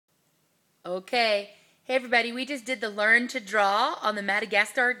Okay. Hey, everybody. We just did the Learn to Draw on the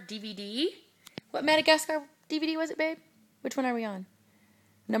Madagascar DVD. What Madagascar DVD was it, babe? Which one are we on?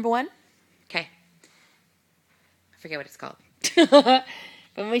 Number 1? Okay. I forget what it's called. But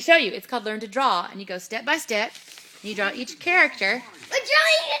when we show you, it's called Learn to Draw. And you go step by step. And you draw each character. We're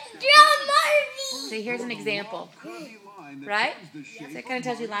trying to draw Marvy. So here's an example. Right? So it kind of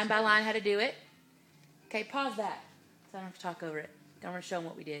tells you line by line how to do it. Okay, pause that. So I don't have to talk over it. Don't want to show them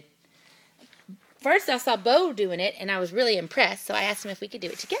what we did. First, I saw Beau doing it, and I was really impressed, so I asked him if we could do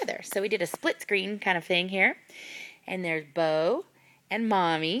it together. So we did a split screen kind of thing here. And there's Beau and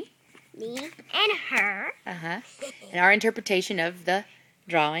Mommy. Me and her. And our interpretation of the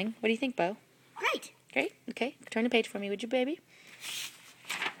drawing. What do you think, Beau? Great. Great. Okay, turn the page for me, would you, baby?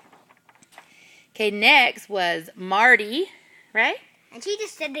 Okay, next was Marty, right? And she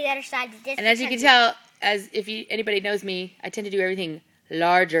just did the other side. And as you can tell, anybody knows me, I tend to do everything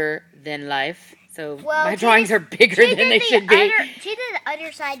larger than life. So my drawings are bigger than they should be. She did the other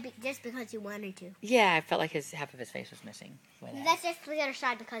side just because you wanted to. Yeah, I felt like half of his face was missing. That's just the other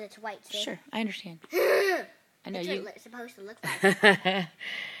side because it's white. See? Sure, I understand. I know That's you. what it's supposed to look like. It's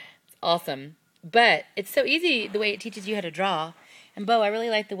awesome. But it's so easy the way it teaches you how to draw. And Beau, I really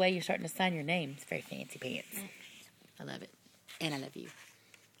like the way you're starting to sign your name. It's very fancy pants. I love it. And I love you.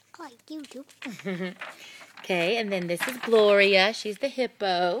 I like you too. Okay, and then this is Gloria. She's the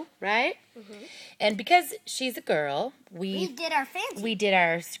hippo, right? And because she's a girl, we did our fancy. We did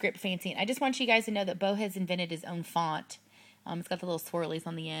our script fancy. I just want you guys to know that Beau has invented his own font. It's got the little swirlies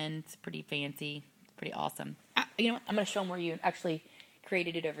on the end. It's pretty fancy. It's pretty awesome. You know what? I'm going to show them where you actually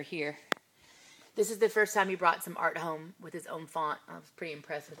created it over here. This is the first time he brought some art home with his own font. I was pretty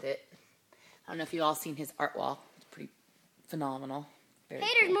impressed with it. I don't know if you all seen his art wall. It's pretty phenomenal. Very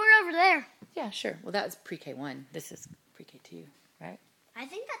there's cool. more over there. Yeah, sure. Well, that was pre-K1. This is pre-K2, right? I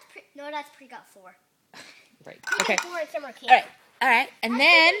think that's that's pre-K 4. Right. Okay. Pre-K 4 in summer camp. All right. And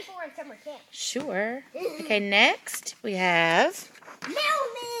then, Pre-K 4 in summer camp. sure. Okay, next we have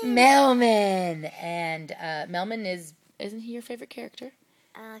Melman. Melman. And Melman isn't he your favorite character?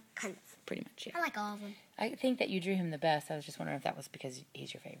 Kind of. Pretty much, yeah. I like all of them. I think that you drew him the best. I was just wondering if that was because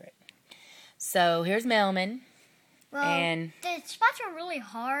he's your favorite. So here's Melman. Well, and the spots were really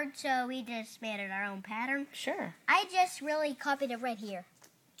hard, so we just made it our own pattern. Sure. I just really copied it right here.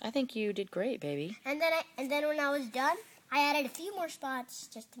 I think you did great, baby. And then when I was done, I added a few more spots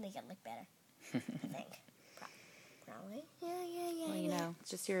just to make it look better. I think. Probably. Yeah. Well, you know, it's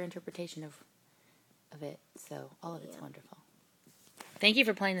just your interpretation of it. So all of it's wonderful. Thank you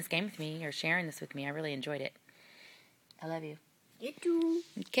for playing this game with me or sharing this with me. I really enjoyed it. I love you. You too.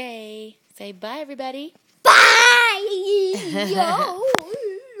 Okay. Say bye, everybody. Bye! Yo!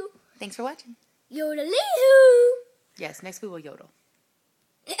 Thanks for watching. Yodelee-hoo! Yes, next we will yodel.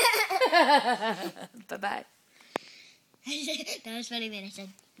 Bye-bye. That was funny when I said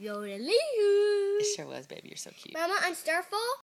yodelee-hoo. It sure was, baby. You're so cute. Mama, on Starfall,